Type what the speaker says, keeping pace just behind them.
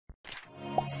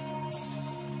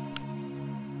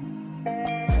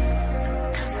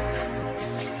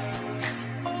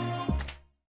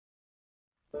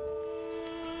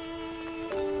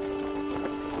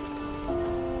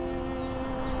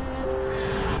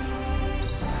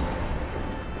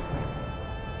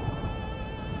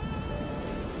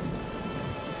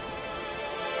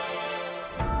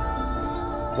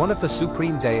One of the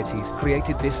supreme deities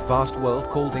created this vast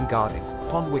world called Engadin,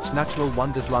 upon which natural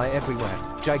wonders lie everywhere,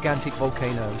 gigantic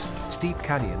volcanoes, steep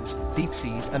canyons, deep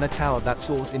seas and a tower that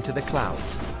soars into the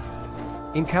clouds.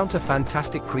 Encounter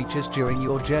fantastic creatures during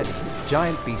your journey,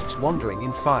 giant beasts wandering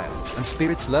in fire, and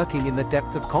spirits lurking in the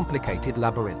depth of complicated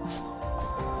labyrinths.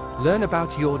 Learn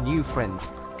about your new friends,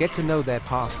 get to know their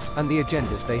pasts and the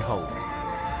agendas they hold.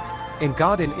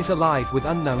 Engadin is alive with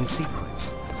unknown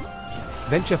secrets.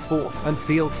 Venture forth and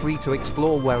feel free to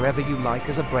explore wherever you like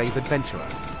as a brave adventurer.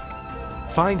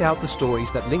 Find out the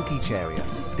stories that link each area,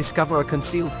 discover a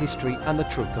concealed history and the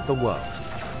truth of the world.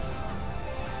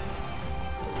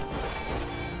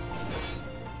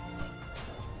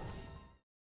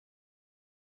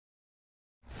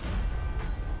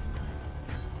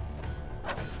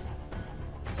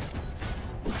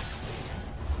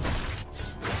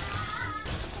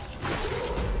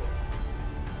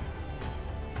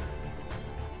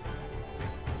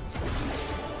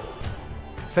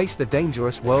 Face the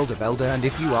dangerous world of Elder, and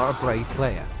if you are a brave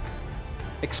player,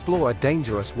 explore a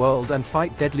dangerous world and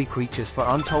fight deadly creatures for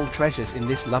untold treasures in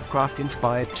this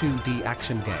Lovecraft-inspired 2D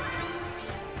action game.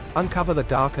 Uncover the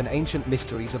dark and ancient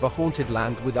mysteries of a haunted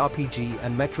land with RPG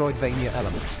and Metroidvania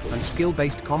elements, and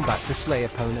skill-based combat to slay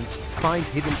opponents, find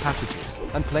hidden passages,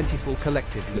 and plentiful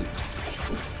collective loot.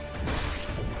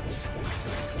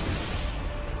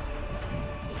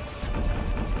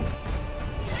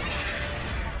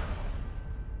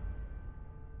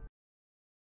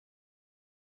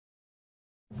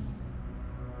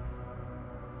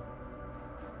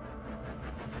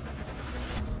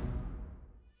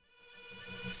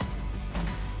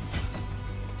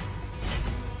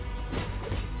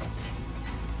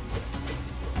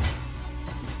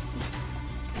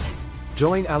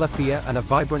 Join Alethea and a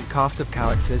vibrant cast of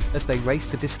characters as they race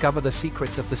to discover the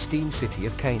secrets of the steam city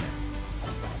of Canaan.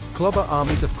 Clobber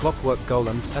armies of clockwork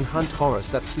golems and hunt horrors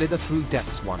that slither through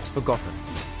depths once forgotten.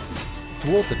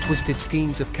 Thwart the twisted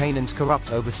schemes of Canaan's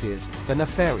corrupt overseers, the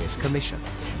nefarious commission.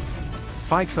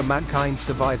 Fight for mankind's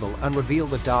survival and reveal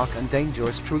the dark and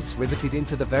dangerous truths riveted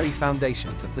into the very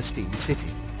foundations of the steam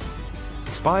city.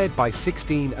 Inspired by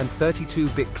 16 and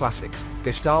 32-bit classics,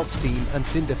 Gestalt Steam and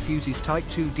Cinder fuses tight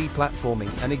 2D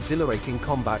platforming and exhilarating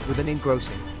combat with an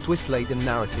engrossing, twist-laden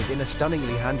narrative in a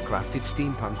stunningly handcrafted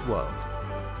steampunk world.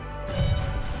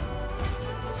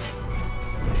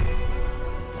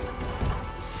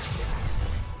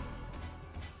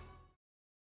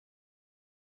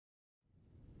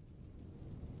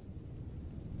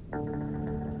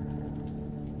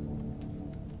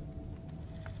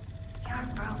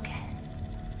 You're broken.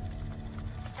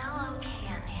 Still okay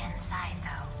on the inside,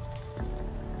 though.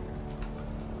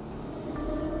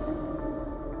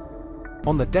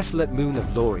 On the desolate moon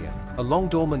of Lorien, a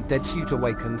long-dormant dead suit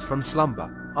awakens from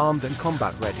slumber, armed and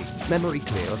combat-ready, memory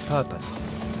clear of purpose.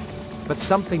 But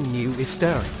something new is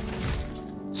stirring.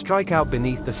 Strike out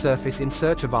beneath the surface in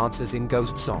search of answers in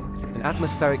Ghost Song, an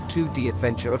atmospheric 2D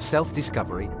adventure of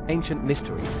self-discovery, ancient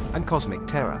mysteries, and cosmic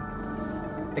terror.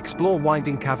 Explore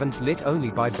winding caverns lit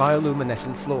only by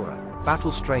bioluminescent flora,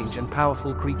 battle strange and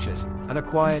powerful creatures, and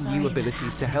acquire new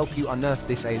abilities to help you unearth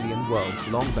this alien world's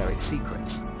long-buried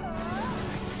secrets.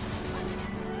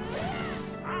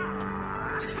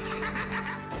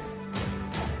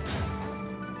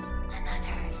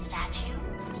 Another statue?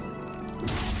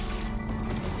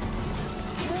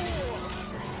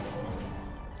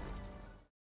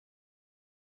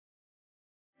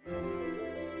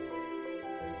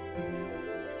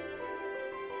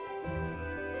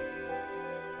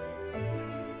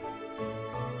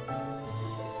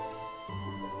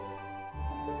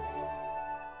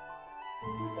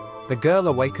 The girl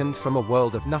awakens from a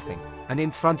world of nothing, and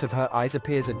in front of her eyes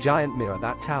appears a giant mirror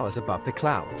that towers above the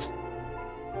clouds.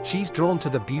 She's drawn to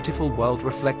the beautiful world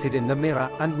reflected in the mirror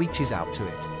and reaches out to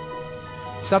it.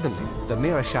 Suddenly, the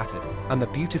mirror shattered, and the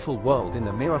beautiful world in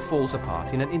the mirror falls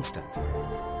apart in an instant.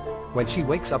 When she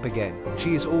wakes up again,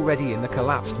 she is already in the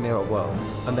collapsed mirror world,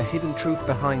 and the hidden truth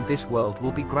behind this world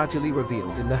will be gradually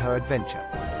revealed in her adventure.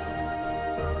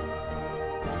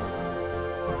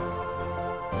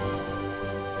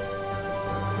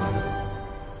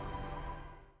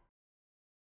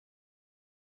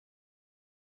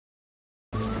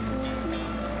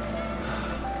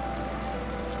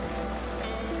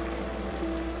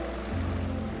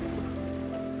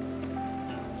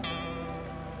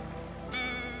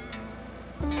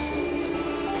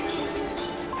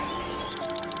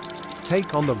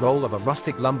 Take on the role of a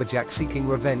rustic lumberjack seeking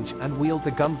revenge and wield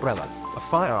the gunbrella, a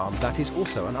firearm that is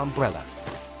also an umbrella.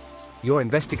 Your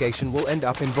investigation will end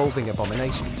up involving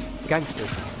abominations,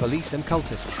 gangsters, police and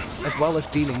cultists, as well as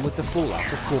dealing with the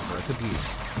fallout of corporate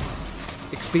abuse.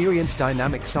 Experience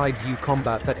dynamic side-view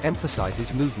combat that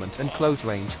emphasizes movement and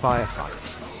close-range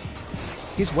firefights.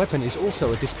 His weapon is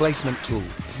also a displacement tool.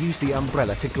 Use the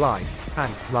umbrella to glide,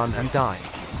 hang, run and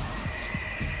dive.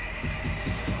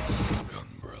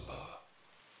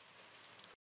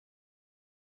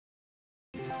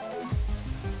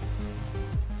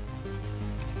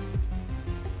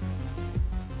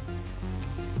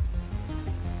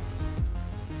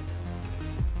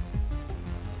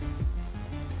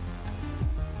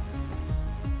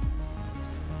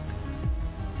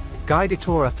 Guide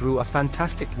Etora through a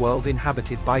fantastic world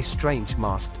inhabited by strange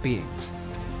masked beings.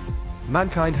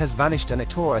 Mankind has vanished and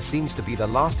Etora seems to be the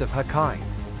last of her kind.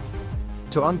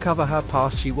 To uncover her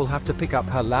past, she will have to pick up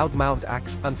her loud-mouthed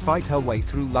axe and fight her way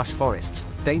through lush forests,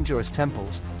 dangerous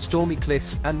temples, stormy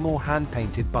cliffs and more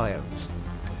hand-painted biomes.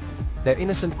 Their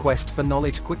innocent quest for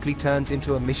knowledge quickly turns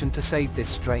into a mission to save this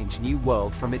strange new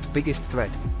world from its biggest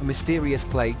threat, a mysterious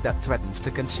plague that threatens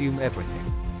to consume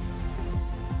everything.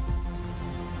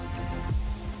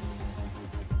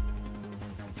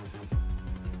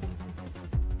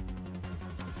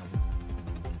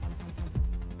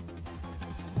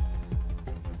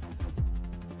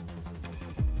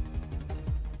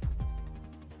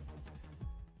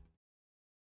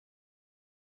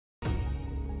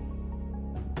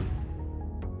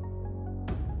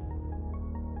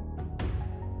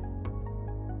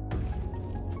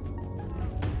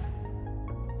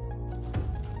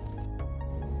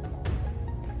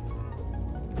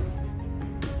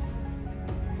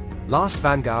 Last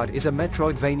Vanguard is a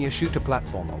Metroidvania shooter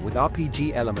platformer with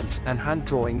RPG elements and hand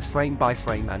drawings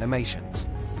frame-by-frame animations.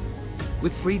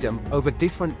 With freedom over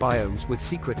different biomes with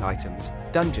secret items,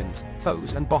 dungeons,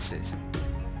 foes and bosses.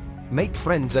 Make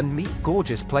friends and meet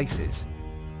gorgeous places.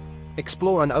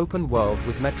 Explore an open world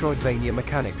with Metroidvania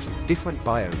mechanics, different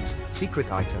biomes,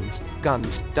 secret items,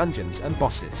 guns, dungeons and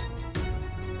bosses.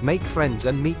 Make friends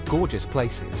and meet gorgeous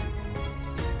places.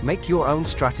 Make your own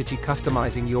strategy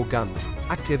customizing your guns,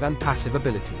 active and passive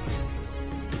abilities.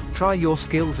 Try your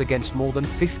skills against more than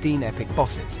 15 epic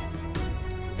bosses.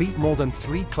 Beat more than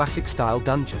 3 classic-style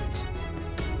dungeons.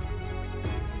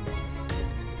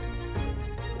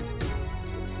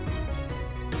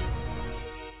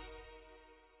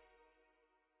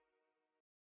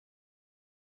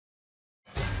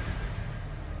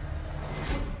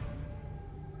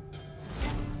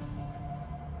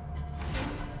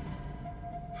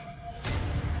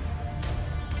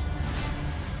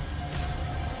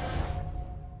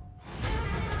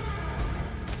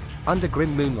 Under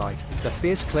grim moonlight, the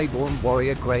fierce Claiborne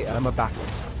warrior Grey Irma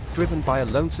battles, driven by a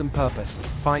lonesome purpose,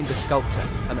 find the sculptor,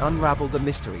 and unravel the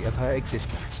mystery of her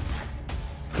existence.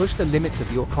 Push the limits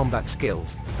of your combat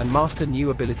skills, and master new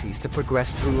abilities to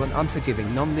progress through an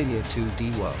unforgiving non-linear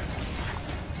 2D world.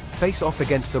 Face off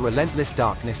against the relentless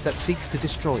darkness that seeks to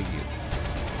destroy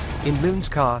you. In Moon's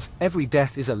Cars, every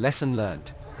death is a lesson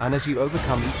learned, and as you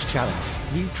overcome each challenge,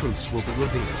 new truths will be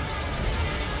revealed.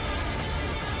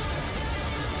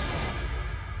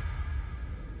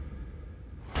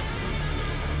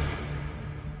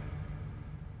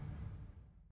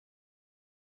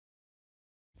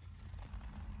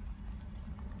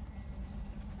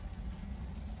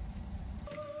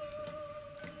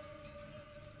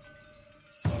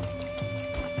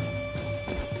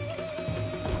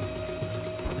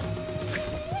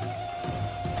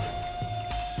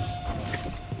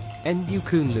 Enmu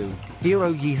Kunlu,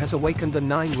 Hero Yi has awakened the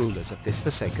 9 rulers of this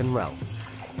forsaken realm.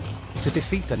 To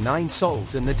defeat the 9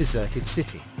 souls in the deserted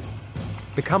city.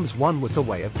 Becomes one with the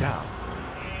way of Tao.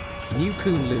 New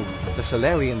Kunlu, the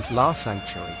Solarian's last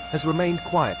sanctuary, has remained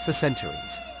quiet for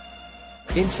centuries.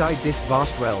 Inside this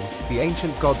vast realm, the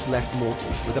ancient gods left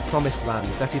mortals with a promised land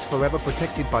that is forever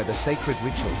protected by the sacred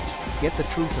rituals, yet the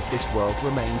truth of this world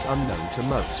remains unknown to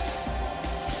most.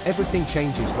 Everything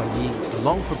changes when Yi, the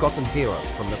long-forgotten hero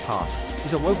from the past,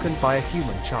 is awoken by a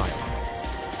human child.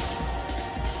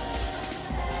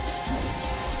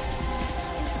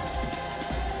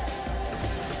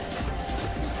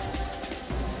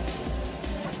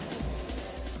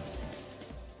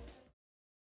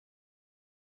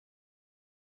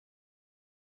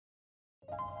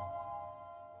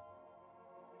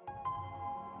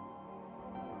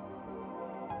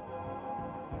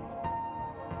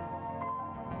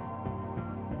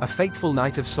 A fateful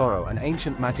night of sorrow and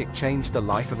ancient magic changed the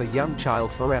life of a young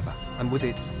child forever, and with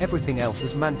it, everything else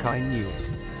as mankind knew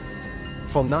it.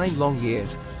 For 9 long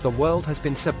years, the world has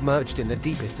been submerged in the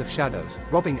deepest of shadows,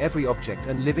 robbing every object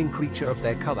and living creature of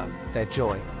their color, their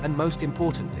joy, and most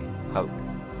importantly, hope.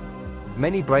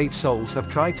 Many brave souls have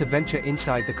tried to venture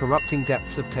inside the corrupting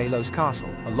depths of Talos Castle,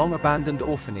 a long-abandoned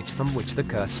orphanage from which the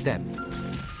curse stemmed.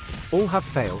 All have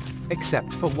failed,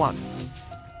 except for one.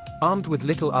 Armed with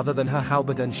little other than her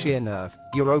halberd and sheer nerve,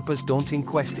 Europa's daunting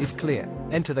quest is clear: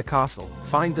 enter the castle,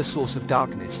 find the source of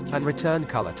darkness, and return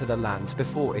color to the lands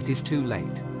before it is too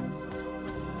late.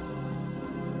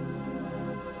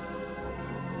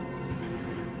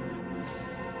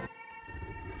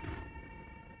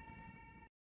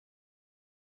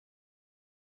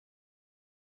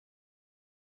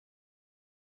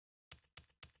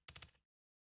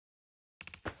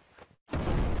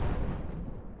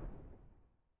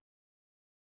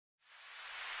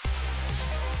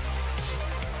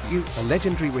 You, a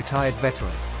legendary retired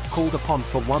veteran, called upon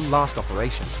for one last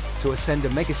operation, to ascend a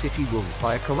megacity ruled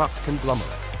by a corrupt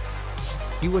conglomerate.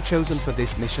 You were chosen for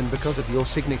this mission because of your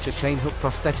signature chain-hook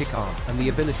prosthetic arm and the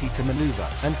ability to maneuver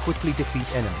and quickly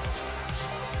defeat enemies.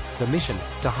 The mission,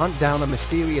 to hunt down a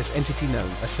mysterious entity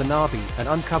known as Sanabi and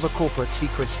uncover corporate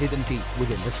secrets hidden deep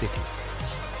within the city.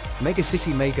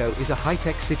 Megacity Mago is a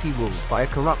high-tech city ruled by a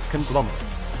corrupt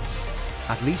conglomerate.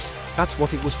 At least, that's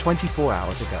what it was 24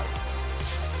 hours ago.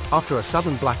 After a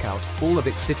sudden blackout, all of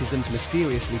its citizens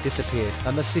mysteriously disappeared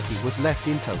and the city was left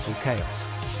in total chaos.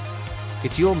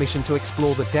 It's your mission to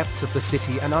explore the depths of the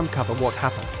city and uncover what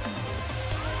happened.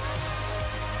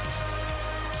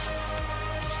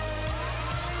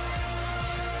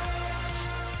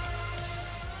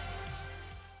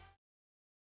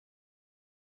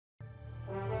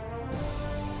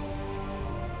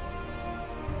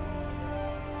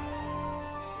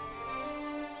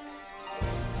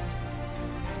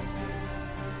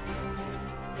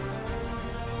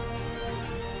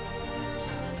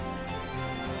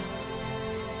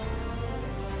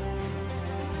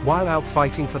 While out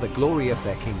fighting for the glory of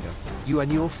their kingdom, you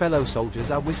and your fellow soldiers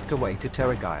are whisked away to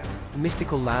Terragaia, a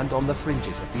mystical land on the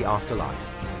fringes of the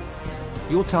afterlife.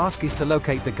 Your task is to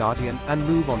locate the Guardian and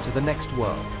move on to the next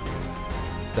world.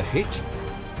 The hitch?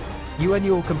 You and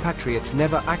your compatriots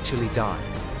never actually died.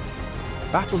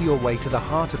 Battle your way to the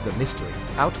heart of the mystery,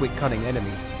 outwit cunning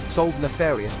enemies, solve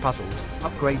nefarious puzzles,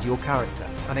 upgrade your character,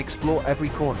 and explore every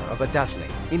corner of a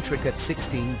dazzling, intricate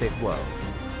 16-bit world.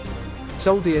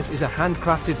 Soldiers is a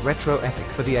handcrafted retro epic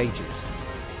for the ages.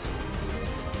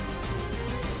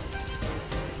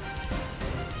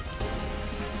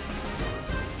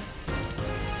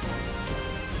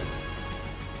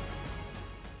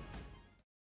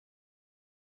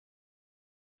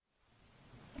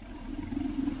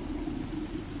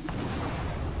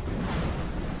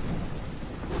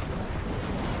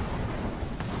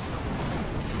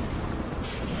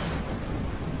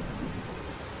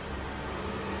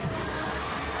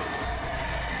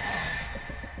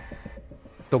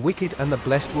 The wicked and the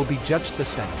blessed will be judged the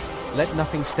same. Let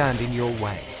nothing stand in your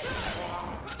way.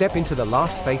 Step into the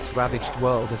last faith's ravaged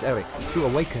world as Eric, who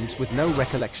awakens with no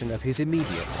recollection of his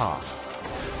immediate past.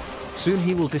 Soon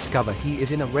he will discover he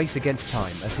is in a race against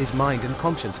time as his mind and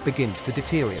conscience begins to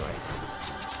deteriorate.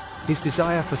 His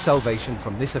desire for salvation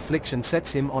from this affliction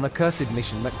sets him on a cursed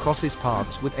mission that crosses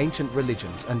paths with ancient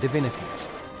religions and divinities.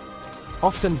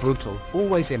 Often brutal,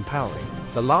 always empowering,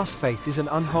 the Last Faith is an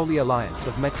unholy alliance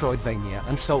of Metroidvania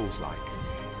and Souls-like.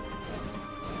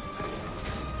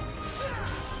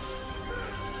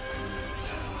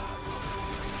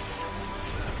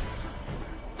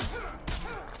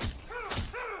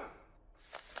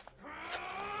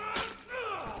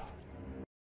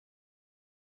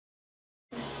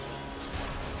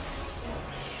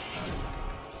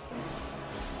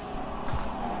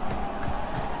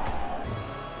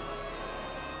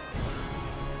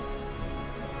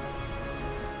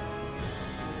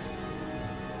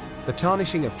 The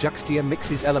tarnishing of Juxtia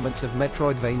mixes elements of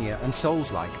Metroidvania and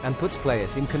Souls-like and puts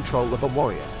players in control of a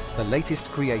warrior, the latest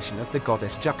creation of the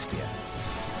goddess Juxtia.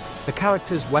 The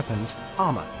character's weapons,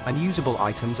 armor, and usable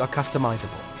items are customizable.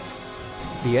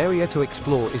 The area to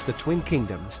explore is the Twin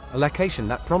Kingdoms, a location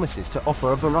that promises to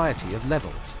offer a variety of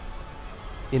levels.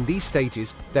 In these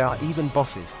stages, there are even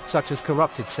bosses, such as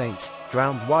corrupted saints,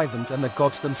 drowned wyverns and the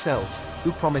gods themselves,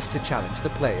 who promise to challenge the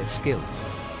player's skills.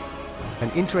 An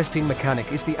interesting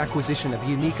mechanic is the acquisition of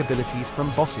unique abilities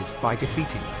from bosses by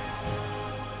defeating them.